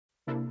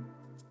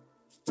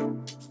Hello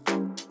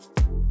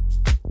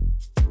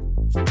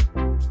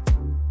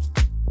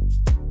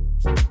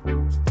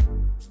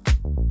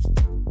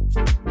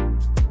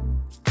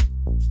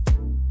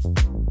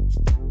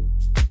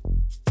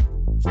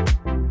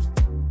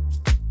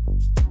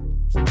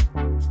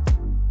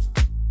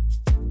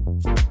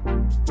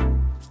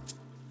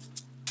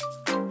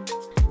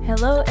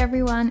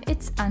everyone,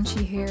 it's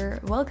Anchi here.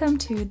 Welcome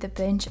to the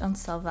Binge on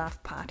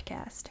Self-Love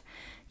podcast.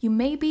 You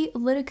may be a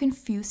little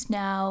confused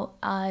now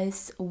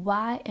as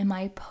why am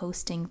I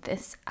posting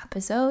this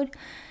episode?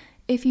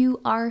 If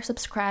you are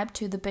subscribed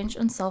to the Binge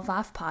on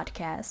Self-Love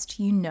podcast,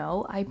 you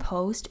know I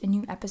post a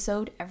new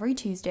episode every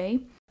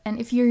Tuesday.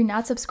 And if you're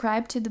not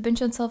subscribed to the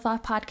Binge on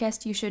Self-Love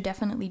podcast, you should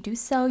definitely do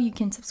so. You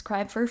can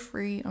subscribe for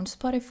free on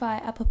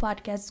Spotify, Apple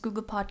Podcasts,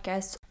 Google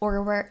Podcasts,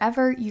 or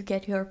wherever you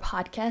get your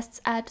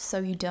podcasts at so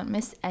you don't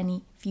miss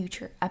any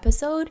future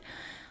episode.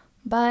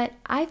 But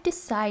I've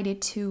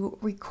decided to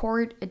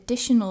record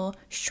additional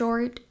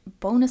short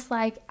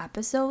bonus-like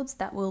episodes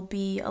that will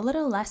be a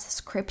little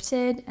less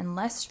scripted and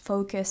less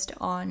focused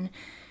on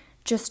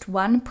just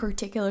one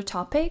particular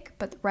topic,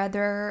 but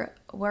rather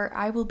where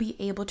I will be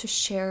able to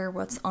share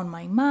what's on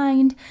my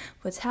mind,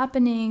 what's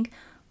happening,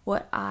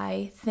 what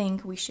I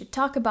think we should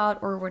talk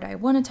about or what I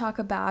want to talk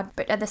about.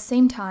 But at the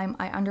same time,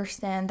 I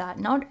understand that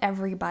not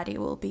everybody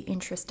will be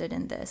interested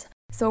in this.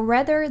 So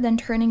rather than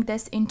turning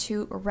this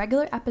into a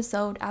regular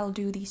episode, I'll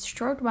do these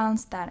short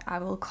ones that I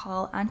will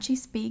call Anchi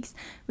Speaks,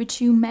 which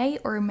you may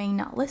or may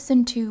not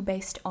listen to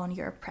based on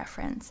your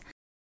preference.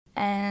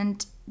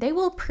 And they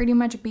will pretty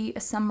much be a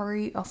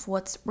summary of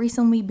what's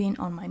recently been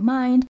on my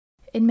mind.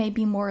 It may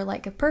be more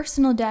like a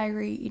personal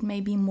diary, it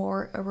may be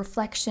more a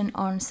reflection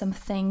on some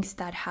things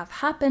that have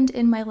happened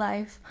in my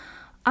life.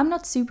 I'm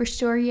not super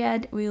sure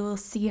yet, we will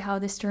see how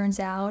this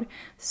turns out.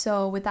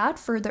 So without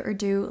further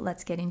ado,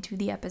 let's get into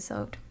the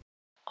episode.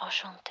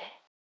 Enchanté.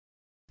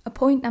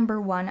 Point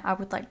number one I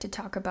would like to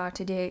talk about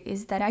today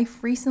is that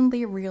I've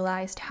recently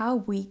realized how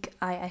weak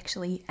I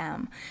actually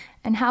am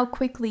and how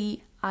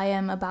quickly I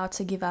am about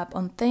to give up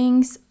on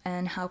things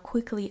and how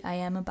quickly I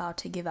am about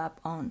to give up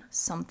on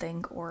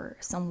something or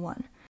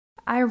someone.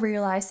 I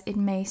realize it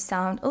may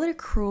sound a little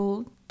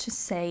cruel to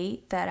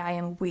say that I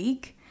am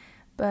weak,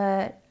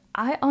 but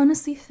I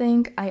honestly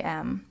think I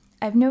am.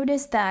 I've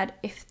noticed that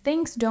if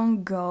things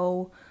don't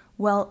go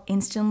well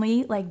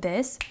instantly like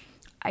this,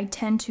 I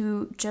tend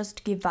to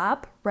just give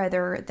up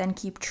rather than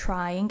keep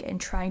trying and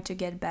trying to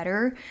get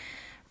better,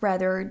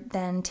 rather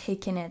than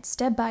taking it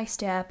step by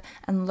step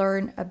and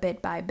learn a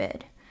bit by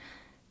bit.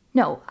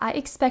 No, I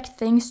expect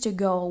things to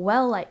go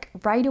well like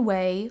right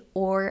away,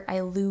 or I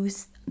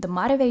lose the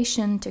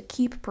motivation to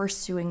keep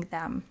pursuing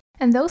them.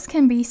 And those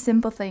can be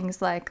simple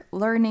things like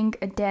learning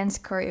a dance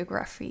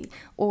choreography,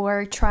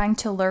 or trying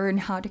to learn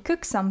how to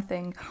cook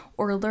something,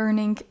 or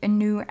learning a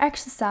new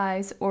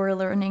exercise, or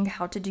learning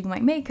how to do my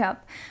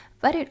makeup.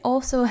 But it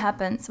also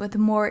happens with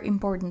more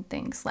important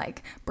things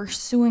like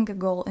pursuing a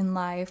goal in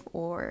life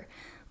or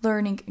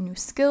learning a new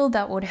skill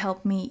that would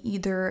help me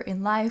either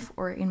in life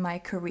or in my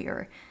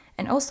career.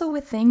 And also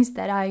with things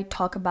that I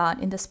talk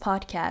about in this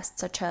podcast,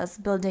 such as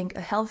building a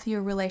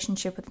healthier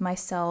relationship with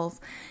myself,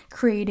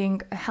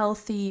 creating a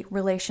healthy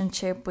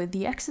relationship with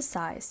the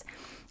exercise.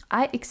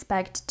 I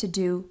expect to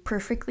do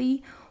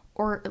perfectly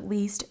or at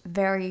least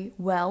very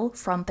well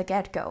from the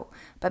get-go.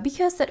 But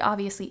because that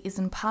obviously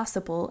isn't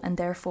possible and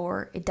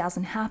therefore it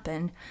doesn't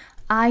happen,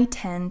 I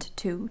tend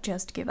to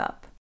just give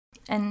up.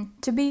 And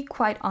to be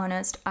quite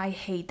honest, I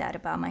hate that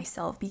about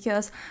myself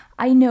because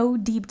I know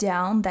deep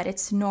down that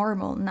it's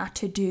normal not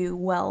to do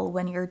well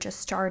when you're just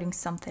starting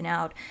something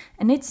out,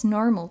 and it's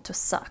normal to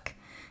suck.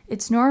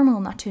 It's normal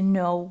not to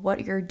know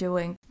what you're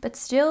doing, but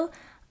still,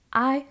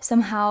 I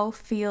somehow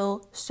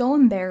feel so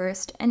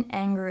embarrassed and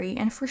angry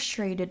and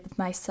frustrated with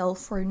myself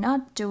for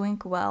not doing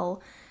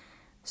well.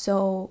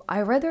 So I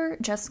rather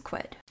just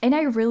quit. And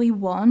I really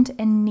want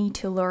and need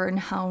to learn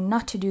how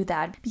not to do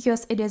that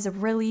because it is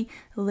really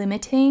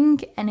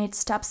limiting and it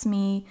stops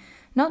me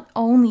not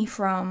only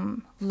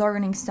from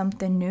learning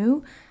something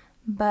new,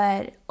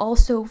 but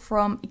also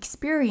from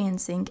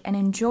experiencing and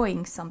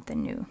enjoying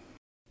something new.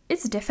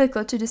 It's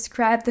difficult to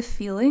describe the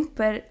feeling,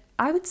 but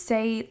I would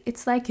say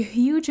it's like a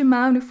huge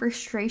amount of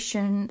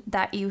frustration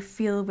that you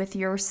feel with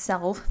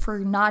yourself for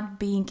not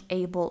being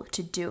able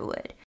to do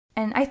it.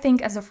 And I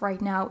think as of right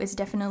now, it's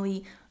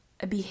definitely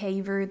a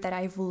behavior that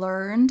I've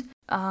learned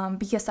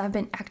because I've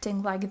been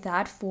acting like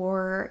that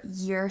for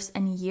years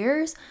and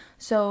years.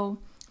 So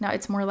now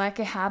it's more like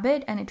a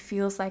habit and it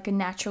feels like a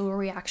natural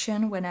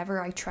reaction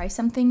whenever I try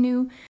something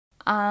new.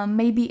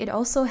 Maybe it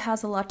also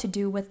has a lot to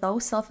do with low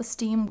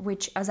self-esteem,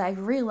 which as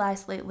I've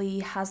realized lately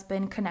has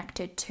been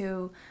connected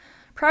to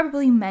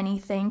probably many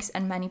things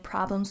and many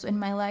problems in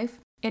my life.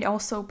 It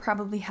also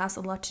probably has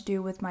a lot to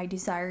do with my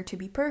desire to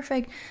be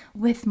perfect,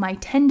 with my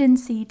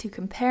tendency to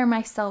compare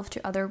myself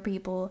to other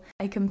people.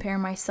 I compare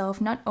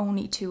myself not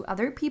only to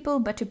other people,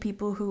 but to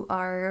people who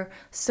are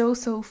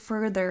so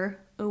further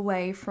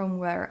away from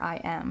where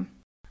I am.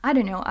 I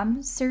don't know,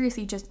 I'm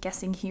seriously just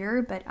guessing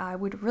here, but I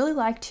would really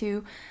like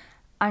to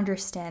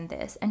understand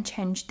this and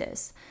change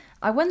this.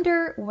 I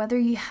wonder whether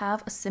you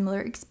have a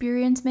similar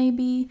experience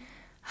maybe.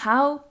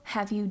 How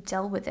have you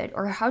dealt with it,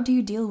 or how do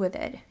you deal with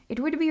it? It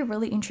would be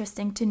really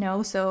interesting to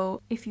know.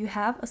 So if you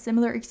have a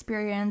similar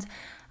experience,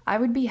 I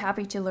would be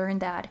happy to learn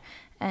that.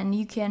 And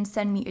you can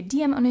send me a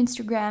DM on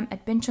Instagram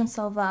at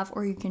bingeonselflove,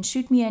 or you can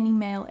shoot me an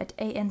email at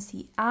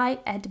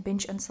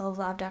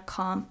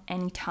anci@bingeonselflove.com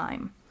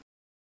anytime.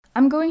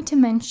 I'm going to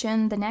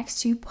mention the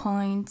next 2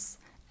 points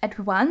at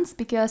once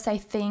because I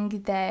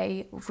think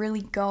they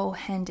really go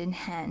hand in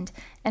hand,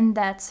 and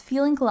that's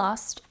feeling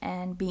lost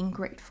and being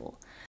grateful.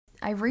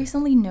 I've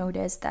recently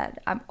noticed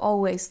that I'm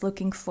always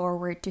looking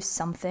forward to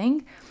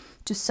something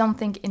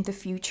in the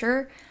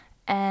future.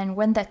 And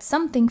when that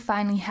something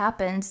finally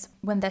happens,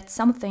 when that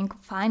something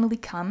finally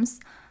comes,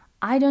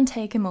 I don't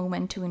take a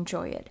moment to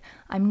enjoy it.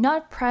 I'm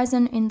not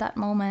present in that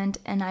moment,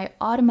 and I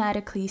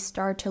automatically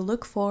start to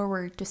look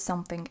forward to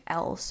something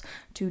else,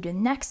 to the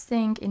next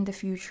thing in the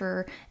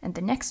future, and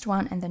the next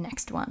one, and the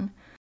next one.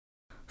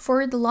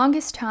 For the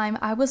longest time,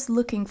 I was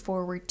looking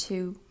forward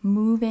to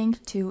moving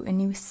to a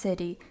new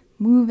city,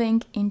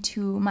 moving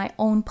into my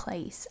own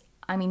place.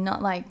 I mean,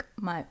 not like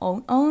my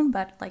own,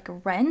 but like a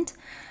rent.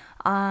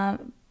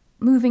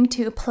 Moving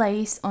to a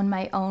place on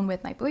my own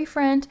with my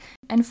boyfriend.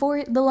 And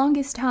for the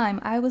longest time,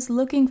 I was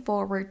looking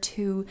forward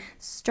to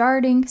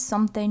starting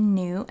something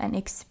new and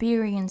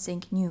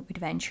experiencing new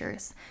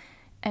adventures.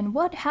 And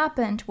what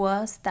happened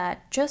was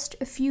that just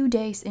a few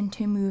days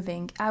into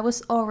moving, I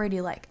was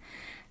already like,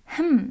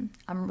 I'm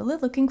really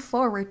looking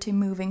forward to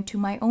moving to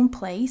my own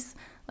place,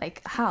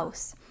 like a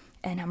house.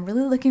 And I'm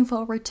really looking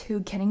forward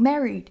to getting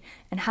married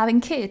and having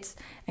kids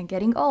and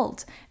getting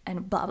old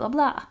and blah, blah,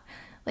 blah.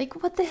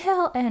 Like, what the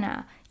hell,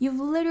 Anna? You've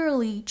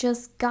literally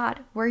just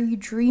got where you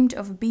dreamed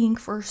of being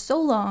for so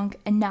long,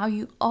 and now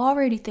you're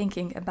already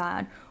thinking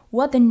about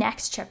what the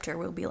next chapter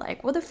will be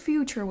like, what the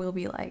future will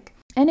be like.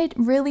 And it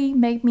really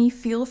made me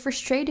feel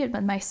frustrated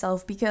with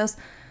myself because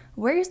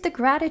where is the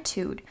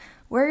gratitude?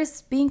 Where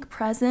is being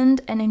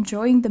present and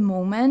enjoying the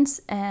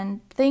moments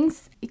and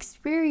things,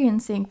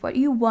 experiencing what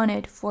you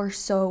wanted for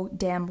so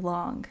damn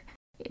long?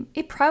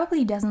 It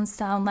probably doesn't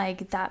sound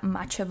like that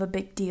much of a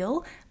big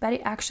deal, but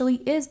it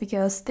actually is,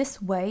 because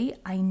this way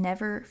I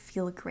never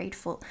feel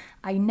grateful.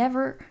 I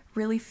never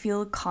really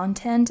feel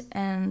content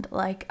and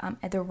like I'm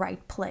at the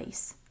right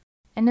place.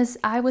 And as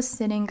I was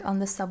sitting on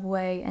the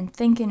subway and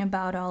thinking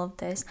about all of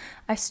this,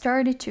 I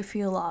started to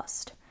feel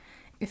lost.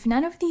 If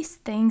none of these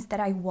things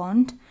that I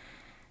want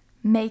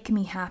make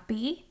me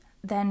happy,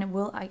 then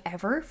will I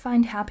ever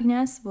find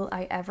happiness? Will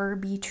I ever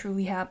be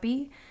truly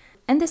happy?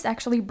 And this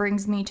actually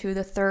brings me to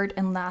the third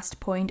and last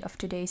point of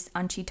today's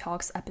Anchi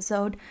Talks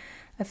episode.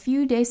 A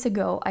few days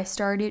ago, I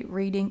started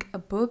reading a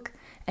book,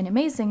 an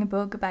amazing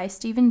book by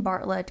Steven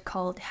Bartlett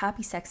called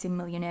Happy Sexy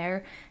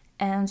Millionaire.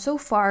 And so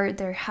far,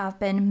 there have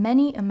been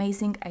many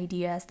amazing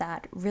ideas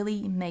that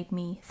really made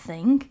me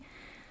think.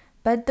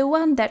 But the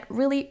one that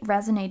really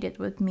resonated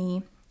with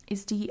me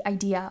is the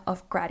idea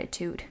of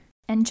gratitude.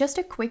 And just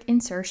a quick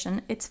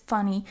insertion, it's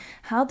funny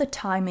how the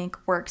timing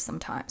works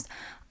sometimes.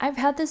 I've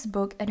had this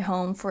book at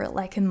home for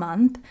like a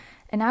month,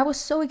 and I was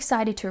so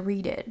excited to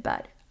read it,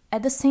 but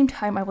at the same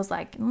time I was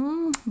like,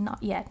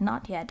 not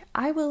yet.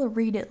 I will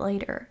read it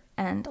later.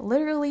 And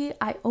literally,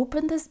 I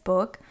opened this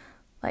book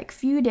like a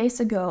few days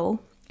ago,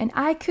 and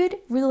I could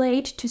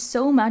relate to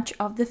so much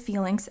of the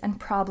feelings and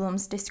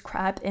problems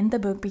described in the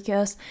book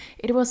because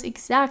it was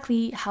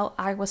exactly how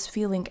I was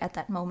feeling at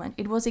that moment.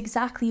 It was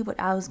exactly what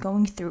I was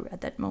going through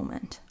at that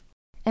moment.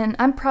 And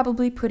I'm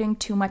probably putting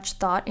too much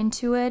thought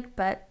into it,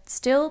 but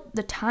still,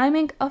 the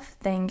timing of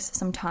things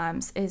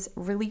sometimes is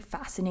really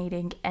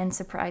fascinating and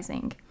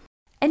surprising.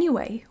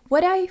 Anyway,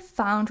 what I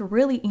found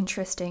really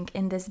interesting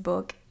in this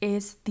book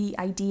is the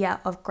idea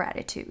of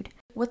gratitude.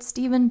 What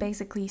Steven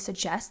basically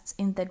suggests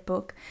in that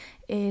book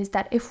is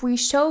that if we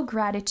show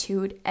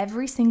gratitude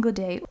every single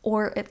day,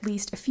 or at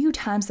least a few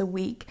times a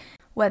week,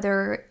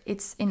 whether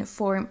it's in a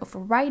form of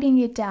writing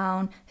it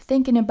down,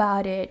 thinking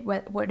about it,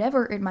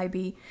 whatever it might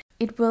be,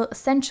 it will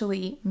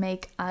essentially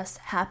make us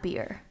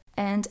happier.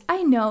 And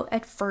I know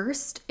at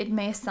first it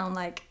may sound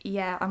like,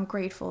 yeah, I'm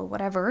grateful,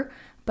 whatever,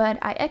 but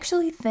I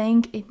actually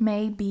think it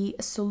may be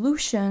a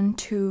solution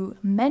to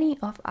many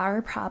of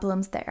our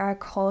problems that are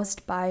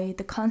caused by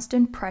the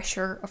constant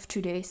pressure of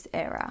today's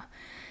era.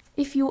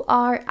 If you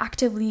are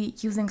actively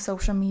using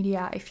social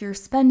media, if you're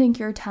spending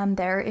your time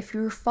there, if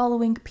you're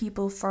following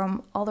people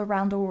from all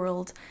around the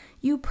world,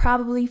 you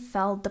probably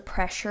felt the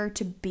pressure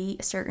to be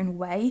a certain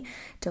way,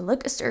 to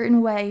look a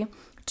certain way,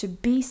 to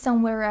be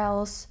somewhere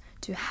else,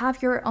 to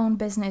have your own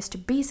business, to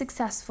be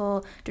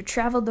successful, to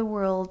travel the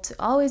world, to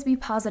always be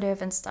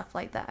positive and stuff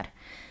like that.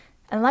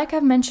 And like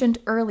I've mentioned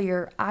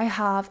earlier, I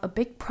have a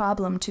big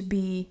problem to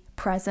be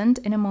present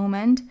in a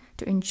moment,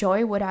 to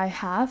enjoy what I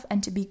have,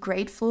 and to be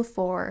grateful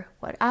for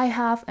what I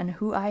have and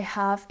who I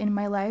have in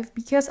my life,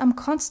 because I'm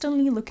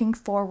constantly looking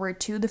forward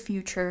to the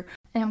future.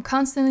 And I'm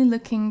constantly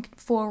looking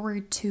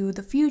forward to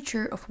the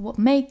future of what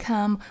may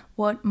come,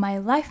 what my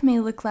life may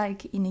look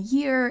like in a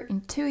year,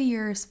 in 2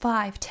 years,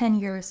 5, 10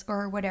 years,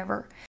 or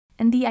whatever.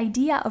 And the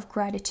idea of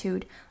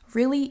gratitude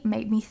really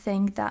made me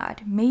think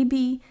that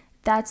maybe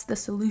that's the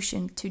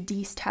solution to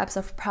these types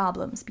of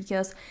problems,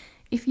 because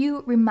if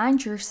you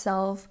remind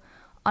yourself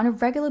on a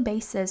regular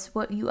basis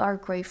what you are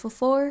grateful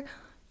for,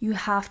 you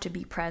have to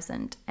be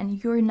present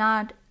and you're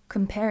not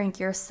comparing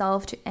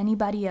yourself to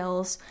anybody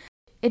else.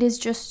 It is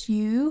just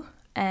you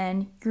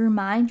and your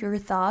mind, your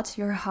thoughts,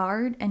 your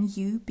heart, and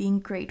you being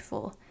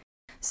grateful.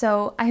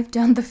 So I've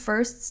done the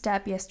first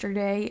step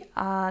yesterday,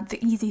 the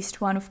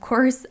easiest one, of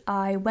course.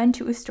 I went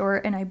to a store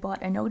and I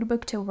bought a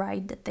notebook to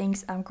write the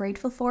things I'm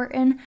grateful for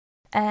in.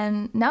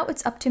 And now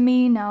it's up to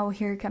me. Now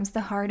here comes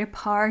the harder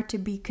part, to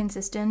be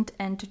consistent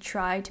and to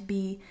try to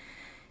be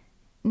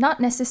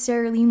not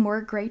necessarily more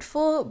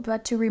grateful,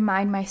 but to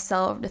remind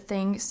myself the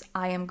things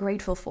I am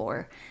grateful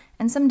for.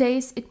 And some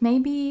days it may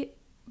be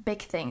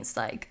big things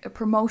like a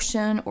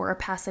promotion or a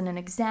pass in an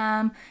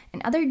exam,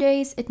 and other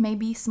days it may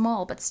be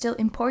small but still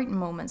important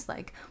moments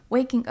like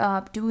waking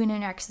up, doing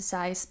an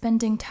exercise,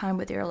 spending time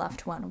with your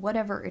loved one,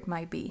 whatever it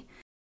might be.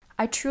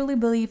 I truly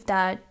believe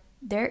that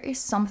there is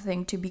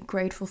something to be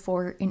grateful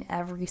for in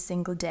every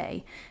single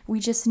day. We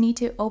just need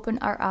to open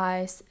our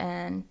eyes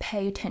and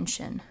pay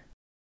attention.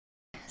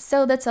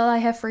 So that's all I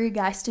have for you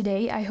guys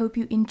today. I hope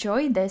you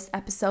enjoyed this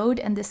episode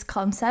and this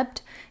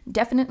concept.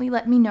 Definitely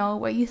let me know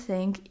what you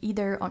think,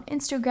 either on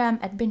Instagram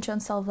at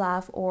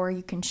bingeonselflove, or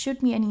you can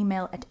shoot me an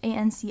email at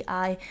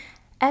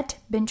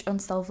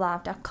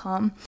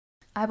anci@bingeonselflove.com.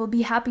 I will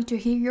be happy to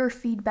hear your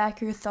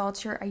feedback, your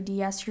thoughts, your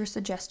ideas, your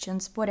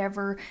suggestions,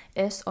 whatever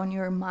is on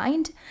your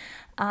mind.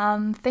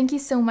 Thank you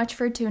so much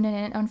for tuning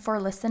in and for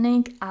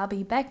listening. I'll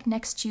be back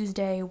next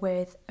Tuesday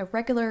with a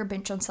regular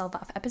Binge on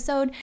Self-Love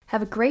episode.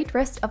 Have a great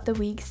rest of the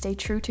week, stay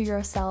true to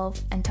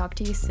yourself, and talk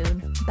to you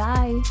soon.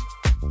 Bye!